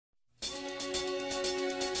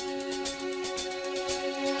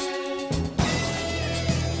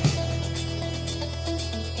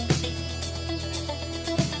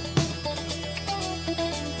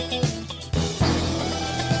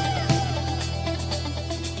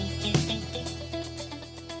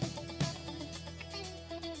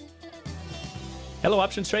Hello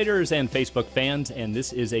options traders and Facebook fans, and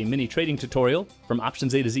this is a mini trading tutorial from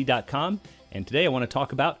optionsaToZ.com, and today I want to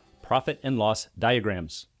talk about profit and loss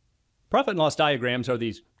diagrams. Profit and loss diagrams are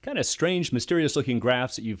these kind of strange, mysterious looking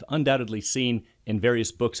graphs that you've undoubtedly seen in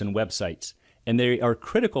various books and websites, and they are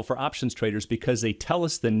critical for options traders because they tell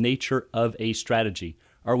us the nature of a strategy.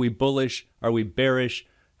 Are we bullish? Are we bearish?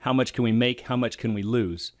 How much can we make? How much can we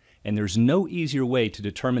lose? And there's no easier way to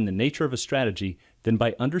determine the nature of a strategy than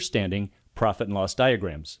by understanding profit and loss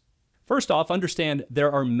diagrams. First off, understand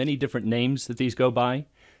there are many different names that these go by.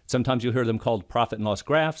 Sometimes you'll hear them called profit and loss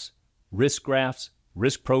graphs, risk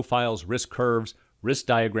profiles, risk curves, risk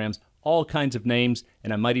diagrams, all kinds of names,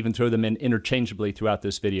 and I might even throw them in interchangeably throughout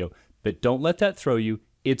this video. But don't let that throw you.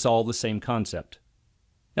 It's all the same concept.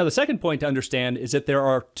 Now, the second point to understand is that there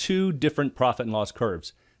are two different profit and loss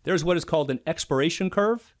curves. There's what is called an expiration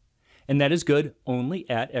curve, and that is good only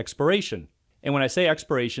at expiration. And when I say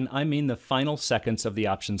expiration, I mean the final seconds of the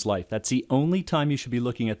option's life. That's the only time you should be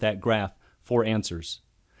looking at that graph for answers.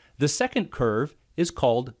 The second curve is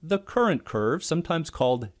called the current curve, sometimes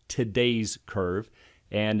called today's curve,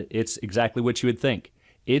 and it's exactly what you would think.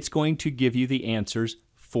 It's going to give you the answers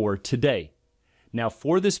for today. Now,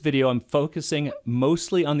 for this video, I'm focusing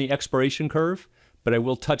mostly on the expiration curve, but I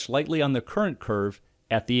will touch lightly on the current curve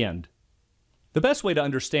at the end. The best way to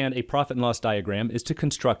understand a profit and loss diagram is to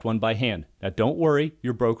construct one by hand. Now, don't worry,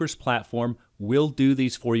 your broker's platform will do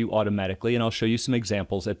these for you automatically, and I'll show you some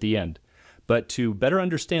examples at the end. But to better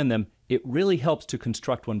understand them, it really helps to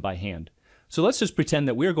construct one by hand. So let's just pretend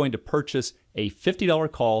that we're going to purchase a $50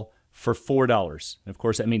 call for $4. And of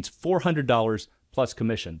course, that means $400 plus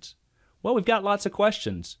commissions. Well, we've got lots of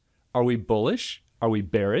questions. Are we bullish? Are we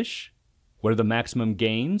bearish? What are the maximum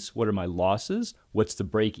gains? What are my losses? What's the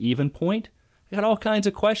break-even point? I got all kinds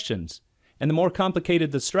of questions. And the more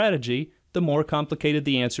complicated the strategy, the more complicated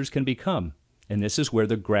the answers can become. And this is where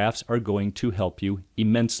the graphs are going to help you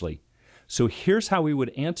immensely. So here's how we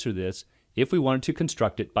would answer this if we wanted to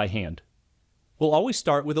construct it by hand. We'll always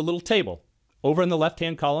start with a little table. Over in the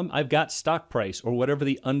left-hand column, I've got stock price, or whatever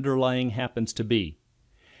the underlying happens to be.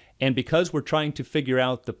 And because we're trying to figure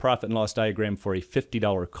out the profit and loss diagram for a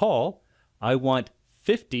 $50 call, I want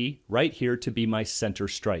 50 right here to be my center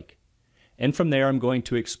strike. And from there, I'm going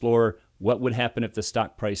to explore what would happen if the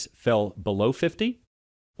stock price fell below 50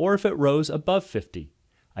 or if it rose above 50.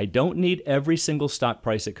 I don't need every single stock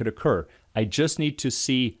price that could occur. I just need to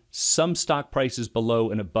see some stock prices below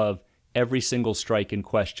and above every single strike in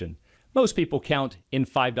question. Most people count in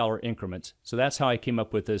 $5 increments, so that's how I came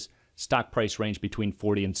up with this stock price range between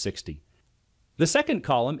 40 and 60. The second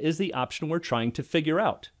column is the option we're trying to figure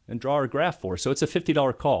out and draw our graph for, so it's a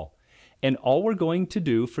 $50 call. And all we're going to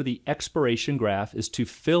do for the expiration graph is to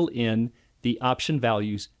fill in the option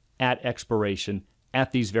values at expiration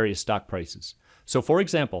at these various stock prices. So for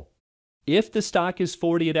example, if the stock is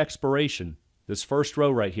 40 at expiration, this first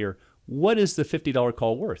row right here, what is the $50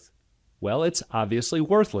 call worth? Well, it's obviously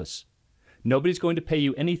worthless. Nobody's going to pay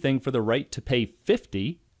you anything for the right to pay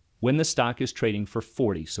 50 when the stock is trading for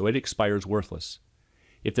 40, so it expires worthless.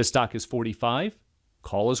 If the stock is 45,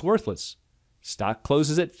 call is worthless. Stock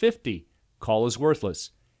closes at 50. Call is worthless.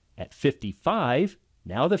 At 55,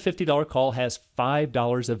 now the $50 call has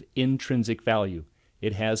 $5 of intrinsic value.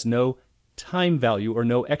 It has no time value or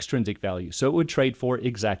no extrinsic value, so it would trade for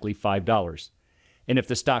exactly $5. And if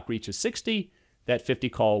the stock reaches 60, that 50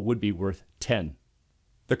 call would be worth 10.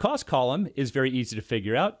 The cost column is very easy to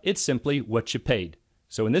figure out. It's simply what you paid.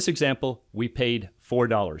 So in this example, we paid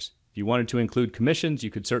 $4. If you wanted to include commissions, you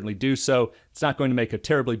could certainly do so. It's not going to make a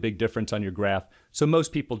terribly big difference on your graph, so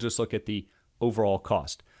most people just look at the overall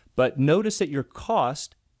cost. But notice that your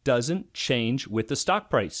cost doesn't change with the stock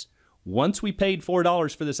price. Once we paid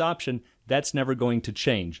 $4 for this option, that's never going to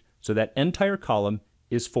change. So that entire column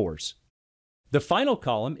is 4s. The final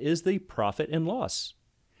column is the profit and loss.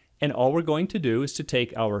 And all we're going to do is to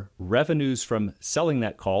take our revenues from selling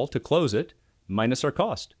that call to close it minus our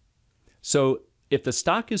cost. So if the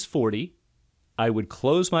stock is 40, I would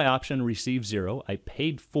close my option and receive 0. I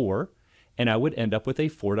paid 4, and I would end up with a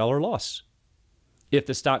 $4 loss. If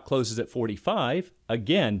the stock closes at 45,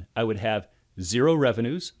 again, I would have 0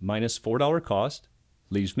 revenues minus $4 cost,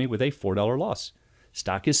 leaves me with a $4 loss.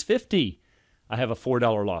 Stock is 50, I have a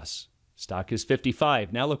 $4 loss. Stock is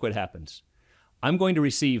 55, now look what happens. I'm going to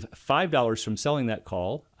receive $5 from selling that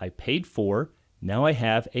call. I paid 4, now I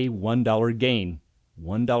have a $1 gain,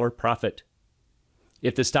 $1 profit.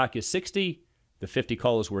 If the stock is 60, the 50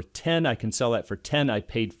 call is worth 10. I can sell that for 10. I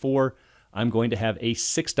paid 4. I'm going to have a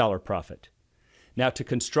 $6 profit. Now to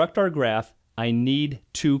construct our graph, I need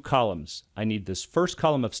two columns. I need this first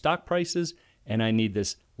column of stock prices, and I need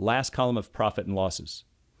this last column of profit and losses.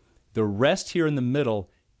 The rest here in the middle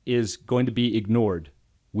is going to be ignored.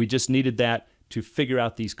 We just needed that to figure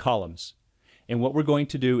out these columns. And what we're going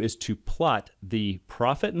to do is to plot the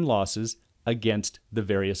profit and losses against the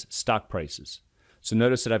various stock prices. So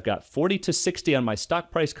notice that I've got 40 to 60 on my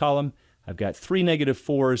stock price column. I've got 3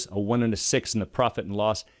 -4s, a 1 and a 6 in the profit and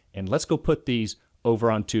loss. And let's go put these over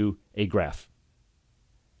onto a graph.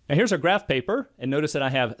 Now here's our graph paper, and notice that I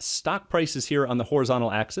have stock prices here on the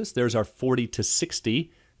horizontal axis. There's our 40 to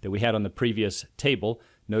 60 that we had on the previous table.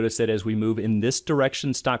 Notice that as we move in this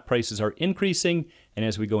direction, stock prices are increasing, and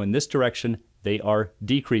as we go in this direction, they are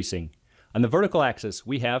decreasing. On the vertical axis,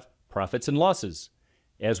 we have profits and losses.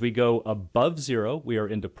 As we go above 0, we are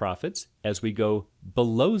into profits. As we go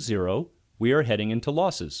below 0, we are heading into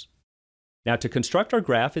losses. Now to construct our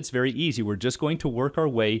graph, it's very easy. We're just going to work our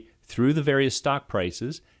way through the various stock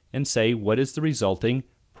prices and say what is the resulting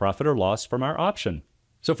profit or loss from our option.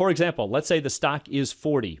 So for example, let's say the stock is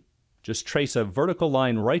 40. Just trace a vertical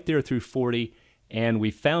line right there through 40, and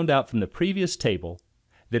we found out from the previous table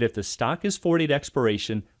that if the stock is 40 at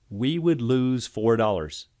expiration, we would lose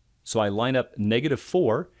 $4. So I line up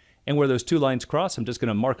 -4, and where those two lines cross, I'm just going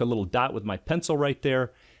to mark a little dot with my pencil right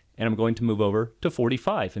there, and I'm going to move over to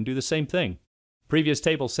 45 and do the same thing. Previous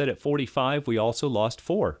table said at 45, we also lost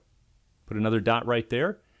 4. Put another dot right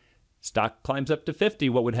there. Stock climbs up to 50,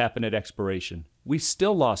 what would happen at expiration? We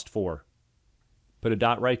still lost 4. Put a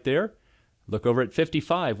dot right there. Look over at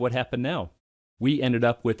 55, what happened now? We ended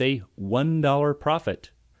up with a $1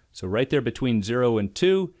 profit. So right there between 0 and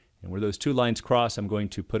 2, and where those two lines cross, I'm going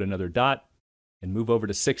to put another dot and move over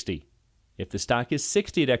to 60. If the stock is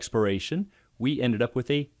 60 at expiration, we ended up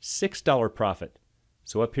with a $6 profit.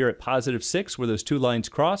 So up here at +6, where those two lines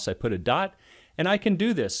cross, I put a dot, and I can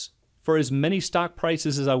do this for as many stock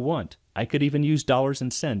prices as I want. I could even use dollars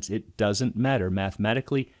and cents. It doesn't matter.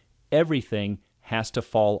 Mathematically, everything has to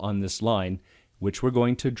fall on this line, which we're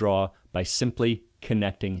going to draw by simply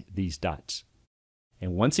connecting these dots.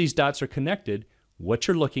 And once these dots are connected, what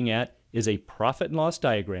you're looking at is a profit and loss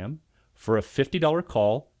diagram for a $50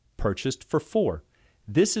 call purchased for 4.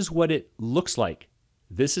 This is what it looks like.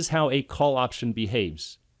 This is how a call option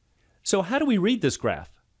behaves. So how do we read this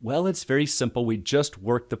graph? Well, it's very simple. We just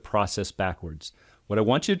work the process backwards. What I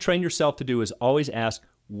want you to train yourself to do is always ask,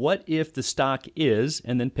 what if the stock is,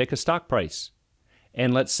 and then pick a stock price.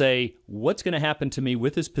 And let's say, what's going to happen to me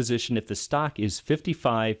with this position if the stock is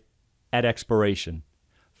 55 at expiration?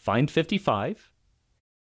 Find 55,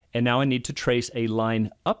 and now I need to trace a line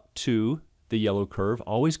up to the yellow curve.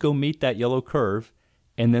 Always go meet that yellow curve,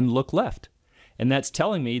 and then look left. And that's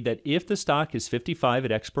telling me that if the stock is 55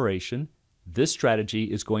 at expiration, this strategy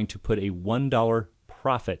is going to put a $1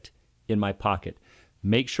 profit in my pocket.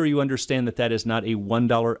 Make sure you understand that that is not a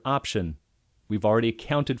 $1 option. We've already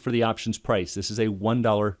accounted for the option's price. This is a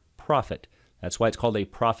 $1 profit. That's why it's called a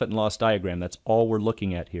profit and loss diagram. That's all we're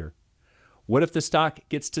looking at here. What if the stock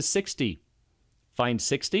gets to 60? Find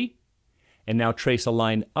 60, and now trace a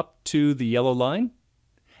line up to the yellow line,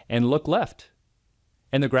 and look left.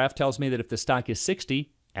 And the graph tells me that if the stock is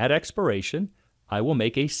 60 at expiration, I will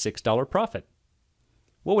make a $6 profit.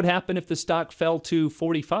 What would happen if the stock fell to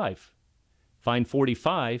 45? Find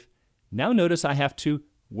 45. Now notice I have to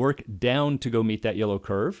work down to go meet that yellow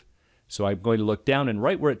curve. So I'm going to look down, and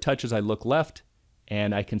right where it touches, I look left,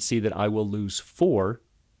 and I can see that I will lose 4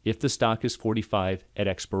 if the stock is 45 at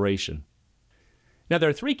expiration. Now, there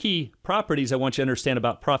are 3 key properties I want you to understand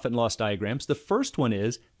about profit and loss diagrams. The first one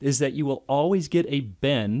is that you will always get a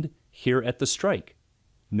bend here at the strike.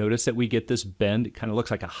 Notice that we get this bend. It kind of looks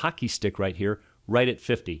like a hockey stick right here, right at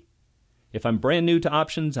 50. If I'm brand new to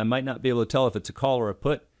options, I might not be able to tell if it's a call or a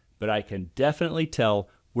put, but I can definitely tell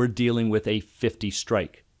we're dealing with a 50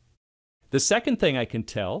 strike. The second thing I can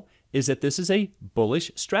tell is that this is a bullish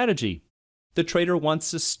strategy. The trader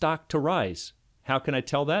wants the stock to rise. How can I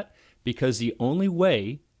tell that? Because the only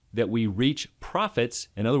way that we reach profits,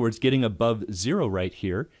 in other words, getting above 0 right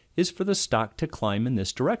here, is for the stock to climb in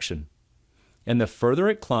this direction. And the further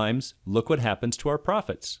it climbs, look what happens to our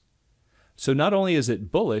profits. So not only is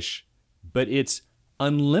it bullish, but it's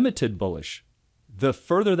unlimited bullish. The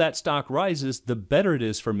further that stock rises, the better it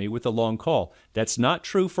is for me with a long call. That's not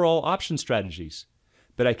true for all option strategies,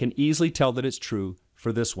 but I can easily tell that it's true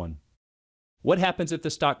for this one. What happens if the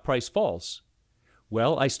stock price falls?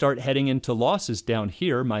 Well, I start heading into losses down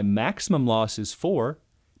here. My maximum loss is 4.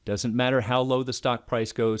 Doesn't matter how low the stock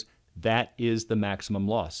price goes, that is the maximum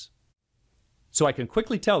loss. So I can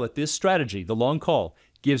quickly tell that this strategy, the long call,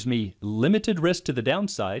 gives me limited risk to the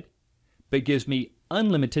downside, but gives me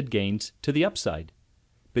unlimited gains to the upside.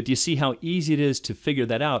 But do you see how easy it is to figure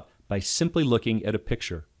that out by simply looking at a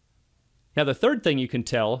picture? Now, the third thing you can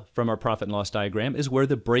tell from our profit and loss diagram is where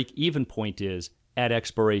the break-even point is at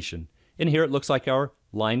expiration. And here it looks like our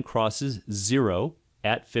line crosses 0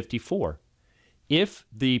 at 54. If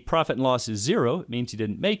the profit and loss is 0, it means you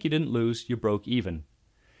didn't make, you didn't lose, you broke even.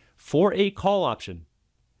 For a call option,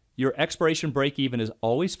 your expiration break-even is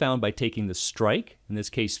always found by taking the strike, in this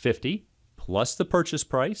case 50, plus the purchase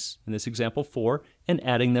price, in this example 4, and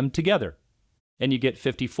adding them together. And you get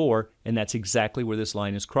 54, and that's exactly where this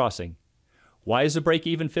line is crossing. Why is the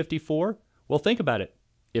break-even 54? Well, think about it.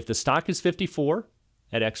 If the stock is 54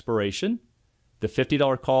 at expiration, the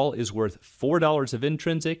 $50 call is worth $4 of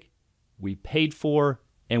intrinsic, we paid for,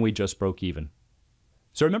 and we just broke even.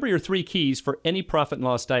 So remember your 3 keys for any profit and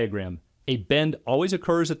loss diagram. A bend always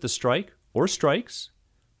occurs at the strike or strikes,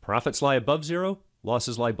 profits lie above 0,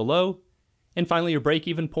 losses lie below, and finally your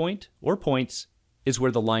break-even point or points is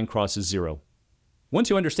where the line crosses 0. Once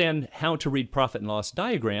you understand how to read profit and loss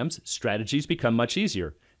diagrams, strategies become much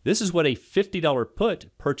easier. This is what a $50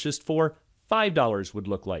 put purchased for $5 would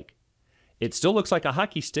look like. It still looks like a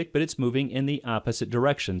hockey stick, but it's moving in the opposite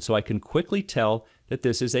direction, so I can quickly tell that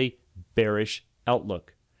this is a bearish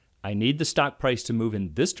outlook. I need the stock price to move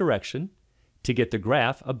in this direction to get the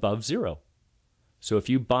graph above 0. So if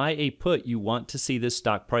you buy a put, you want to see this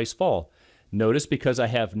stock price fall. Notice because I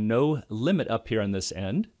have no limit up here on this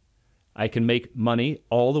end, I can make money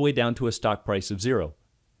all the way down to a stock price of 0.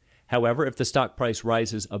 However, if the stock price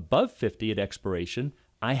rises above 50 at expiration,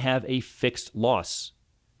 I have a fixed loss,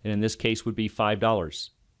 and in this case would be $5.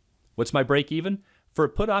 What's my break even? For a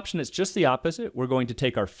put option, it's just the opposite. We're going to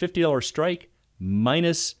take our $50 strike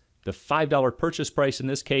minus the $5 purchase price in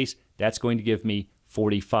this case. That's going to give me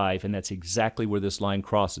 45, and that's exactly where this line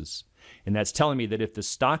crosses. And that's telling me that if the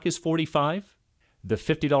stock is 45, the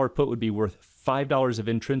 $50 put would be worth $5 of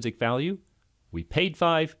intrinsic value. We paid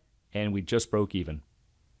 5, and we just broke even.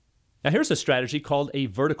 Now here's a strategy called a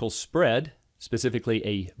vertical spread, specifically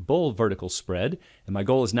a bull vertical spread. And my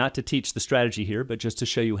goal is not to teach the strategy here, but just to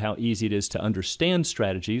show you how easy it is to understand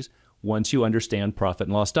strategies once you understand profit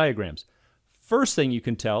and loss diagrams. First thing you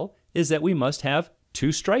can tell is that we must have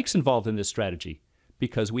 2 strikes involved in this strategy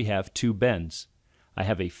because we have 2 bends. I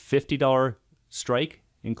have a $50 strike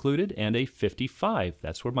included and a 55.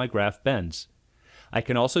 That's where my graph bends. I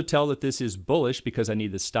can also tell that this is bullish because I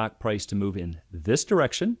need the stock price to move in this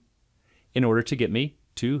direction in order to get me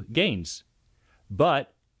to gains.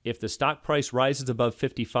 But if the stock price rises above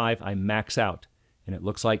 55, I max out, and it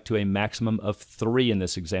looks like to a maximum of 3 in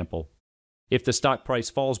this example. If the stock price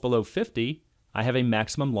falls below 50, I have a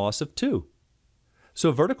maximum loss of 2.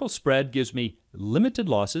 So vertical spread gives me limited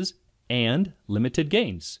losses and limited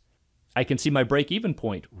gains. I can see my break-even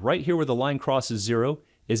point right here where the line crosses 0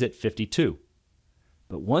 is at 52.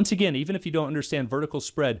 But once again, even if you don't understand vertical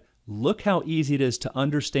spread, look how easy it is to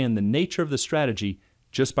understand the nature of the strategy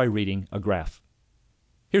just by reading a graph.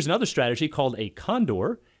 Here's another strategy called a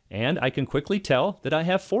condor, and I can quickly tell that I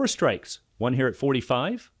have 4 strikes. One here at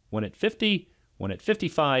 45, one at 50, one at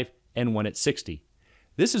 55, and one at 60.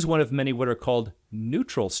 This is one of many what are called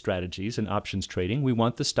neutral strategies in options trading. We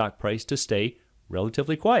want the stock price to stay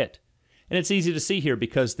relatively quiet. And it's easy to see here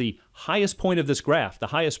because the highest point of this graph, the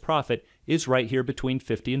highest profit, is right here between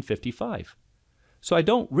 50 and 55. So I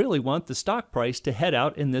don't really want the stock price to head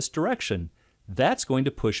out in this direction. That's going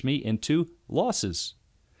to push me into losses.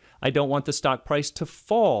 I don't want the stock price to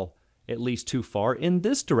fall at least too far in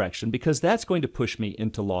this direction because that's going to push me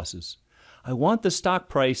into losses. I want the stock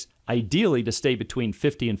price ideally to stay between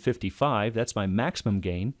 50 and 55. That's my maximum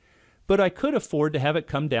gain. But I could afford to have it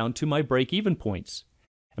come down to my break-even points.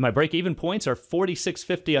 And my break-even points are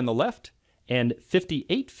 46.50 on the left and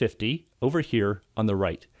 58.50 over here on the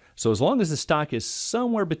right. So as long as the stock is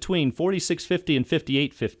somewhere between 46.50 and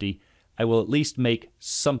 58.50, I will at least make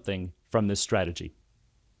something from this strategy.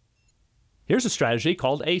 Here's a strategy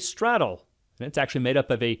called a straddle. And it's actually made up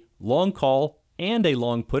of a long call and a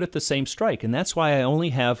long put at the same strike. And that's why I only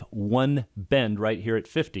have one bend right here at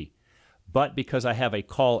 50. But because I have a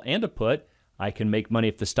call and a put, I can make money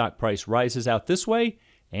if the stock price rises out this way,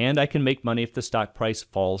 and I can make money if the stock price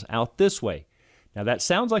falls out this way. Now that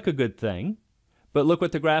sounds like a good thing, but look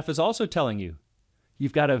what the graph is also telling you.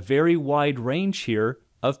 You've got a very wide range here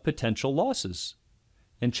of potential losses.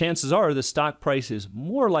 And chances are the stock price is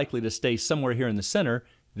more likely to stay somewhere here in the center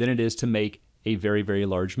than it is to make a very, very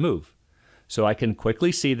large move. So I can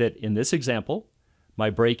quickly see that in this example, my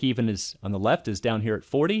break even is on the left is down here at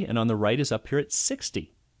 40 and on the right is up here at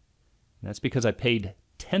 60. And that's because I paid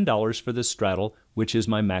 $10 for this straddle, which is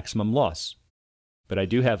my maximum loss. But I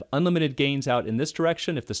do have unlimited gains out in this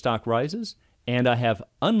direction if the stock rises, and I have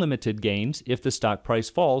unlimited gains if the stock price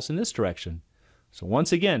falls in this direction. So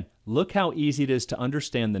once again, look how easy it is to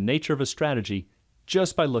understand the nature of a strategy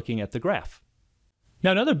just by looking at the graph.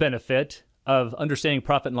 Now, another benefit of understanding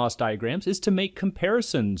profit and loss diagrams is to make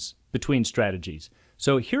comparisons between strategies.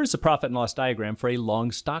 So here's a profit and loss diagram for a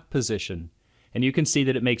long stock position. And you can see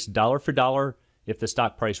that it makes dollar for dollar if the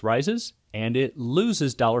stock price rises, and it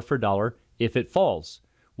loses dollar for dollar if it falls.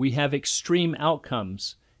 We have extreme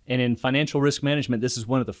outcomes. And in financial risk management, this is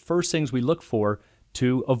one of the first things we look for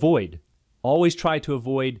to avoid. Always try to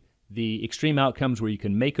avoid the extreme outcomes where you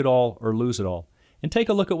can make it all or lose it all. And take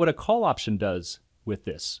a look at what a call option does with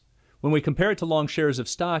this. When we compare it to long shares of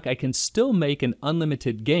stock, I can still make an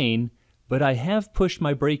unlimited gain, but I have pushed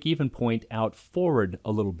my break-even point out forward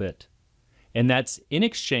a little bit. And that's in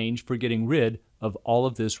exchange for getting rid of all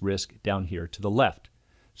of this risk down here to the left.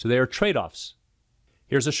 So they are trade-offs.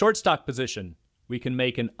 Here's a short stock position. We can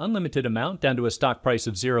make an unlimited amount down to a stock price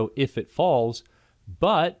of 0 if it falls,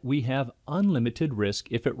 but we have unlimited risk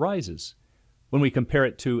if it rises. When we compare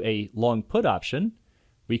it to a long put option,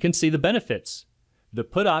 we can see the benefits. The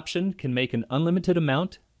put option can make an unlimited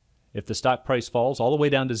amount if the stock price falls all the way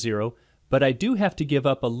down to 0, but I do have to give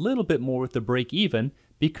up a little bit more with the break even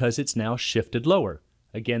because it's now shifted lower.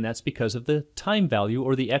 Again, that's because of the time value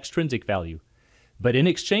or the extrinsic value. But in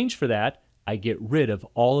exchange for that, I get rid of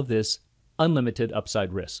all of this unlimited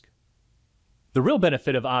upside risk. The real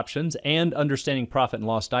benefit of options and understanding profit and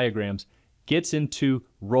loss diagrams gets into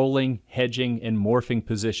rolling, hedging, and morphing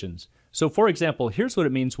positions. So for example, here's what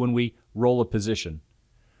it means when we roll a position.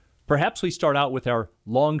 Perhaps we start out with our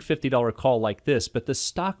long $50 call like this, but the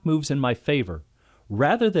stock moves in my favor.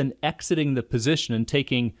 Rather than exiting the position and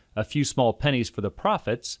taking a few small pennies for the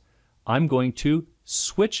profits, I'm going to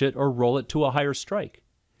switch it or roll it to a higher strike.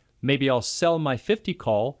 Maybe I'll sell my 50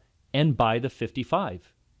 call and buy the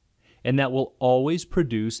 55. And that will always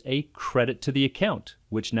produce a credit to the account,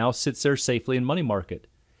 which now sits there safely in money market.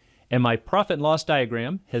 And my profit and loss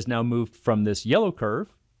diagram has now moved from this yellow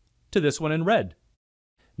curve to this one in red.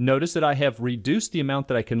 Notice that I have reduced the amount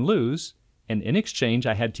that I can lose, and in exchange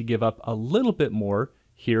I had to give up a little bit more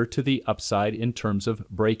here to the upside in terms of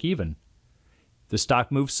break even. The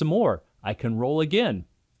stock moves some more. I can roll again,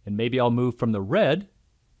 and maybe I'll move from the red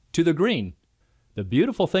to the green. The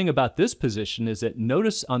beautiful thing about this position is that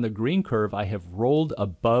notice on the green curve I have rolled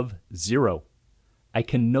above 0. I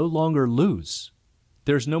can no longer lose.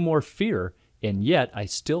 There's no more fear, and yet I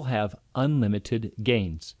still have unlimited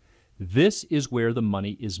gains. This is where the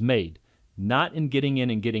money is made, not in getting in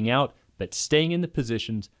and getting out, but staying in the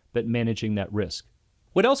positions, but managing that risk.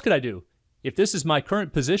 What else could I do? If this is my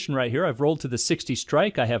current position right here, I've rolled to the 60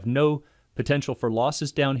 strike, I have no potential for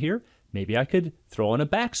losses down here, maybe I could throw in a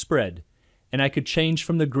back spread, and I could change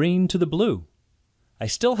from the green to the blue. I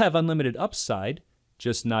still have unlimited upside,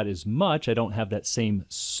 just not as much. I don't have that same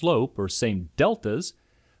slope or same deltas,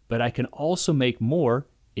 but I can also make more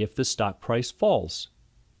if the stock price falls.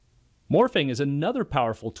 Morphing is another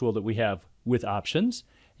powerful tool that we have with options.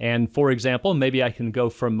 And for example, maybe I can go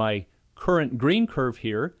from my current green curve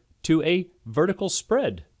here to a vertical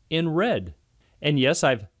spread in red. And yes,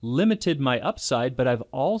 I've limited my upside, but I've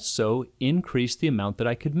also increased the amount that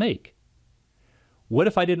I could make. What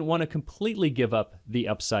if I didn't want to completely give up the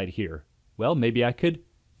upside here? Well, maybe I could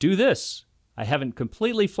do this. I haven't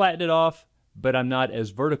completely flattened it off, but I'm not as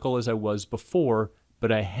vertical as I was before,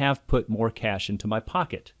 but I have put more cash into my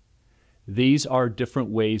pocket. These are different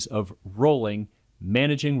ways of rolling,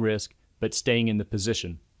 managing risk, but staying in the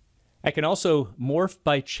position. I can also morph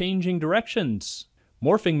by changing directions.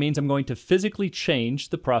 Morphing means I'm going to physically change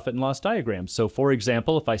the profit and loss diagram. So for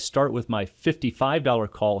example, if I start with my $55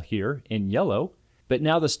 call here in yellow, but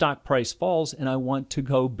now the stock price falls and I want to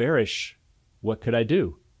go bearish, what could I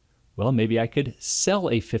do? Well, maybe I could sell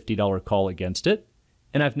a $50 call against it,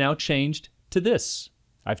 and I've now changed to this.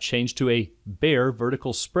 I've changed to a bear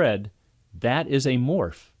vertical spread. That is a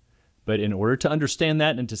morph. But in order to understand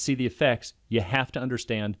that and to see the effects, you have to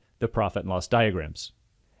understand the profit and loss diagrams.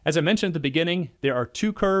 As I mentioned at the beginning, there are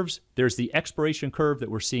two curves. There's the expiration curve that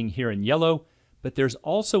we're seeing here in yellow, but there's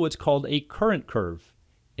also what's called a current curve,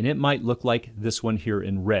 and it might look like this one here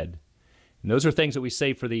in red. And those are things that we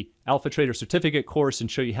save for the Alpha Trader Certificate course and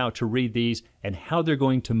show you how to read these and how they're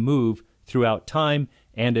going to move throughout time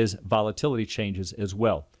and as volatility changes as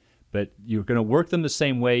well. But you're going to work them the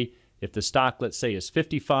same way. If the stock, let's say, is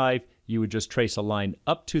 55, you would just trace a line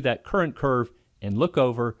up to that current curve and look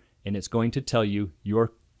over, and it's going to tell you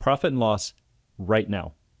your profit and loss right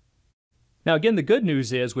now. Now, again, the good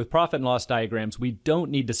news is with profit and loss diagrams, we don't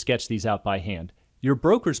need to sketch these out by hand. Your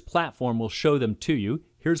broker's platform will show them to you.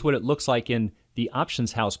 Here's what it looks like in the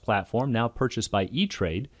Options House platform, now purchased by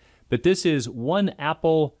E-Trade. But this is one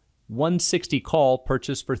Apple 160 call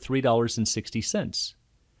purchased for $3.60.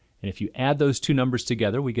 And if you add those two numbers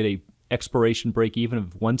together, we get a expiration break even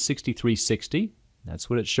of 163.60. That's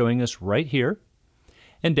what it's showing us right here.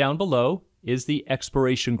 And down below is the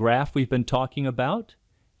expiration graph we've been talking about.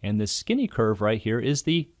 And the skinny curve right here is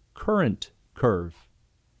the current curve.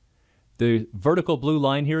 The vertical blue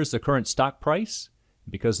line here is the current stock price.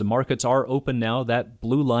 Because the markets are open now, that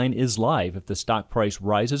blue line is live. If the stock price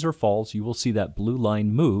rises or falls, you will see that blue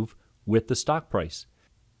line move with the stock price.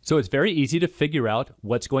 So it's very easy to figure out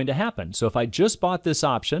what's going to happen. So if I just bought this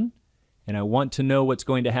option and I want to know what's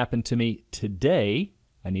going to happen to me today,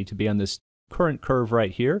 I need to be on this current curve right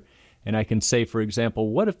here. And I can say, for example,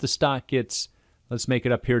 what if the stock gets, let's make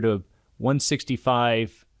it up here to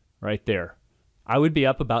 165 right there. I would be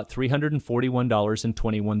up about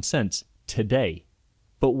 $341.21 today.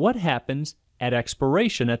 But what happens at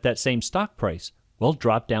expiration at that same stock price? Well,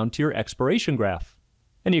 drop down to your expiration graph.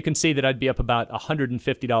 And you can see that I'd be up about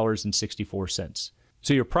 $150.64.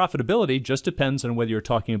 So your profitability just depends on whether you're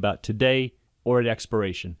talking about today or at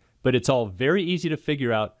expiration. But it's all very easy to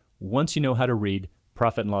figure out once you know how to read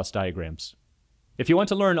profit and loss diagrams. If you want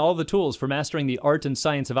to learn all the tools for mastering the art and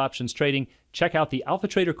science of options trading, check out the Alpha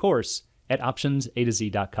Trader course at optionsato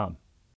z.com.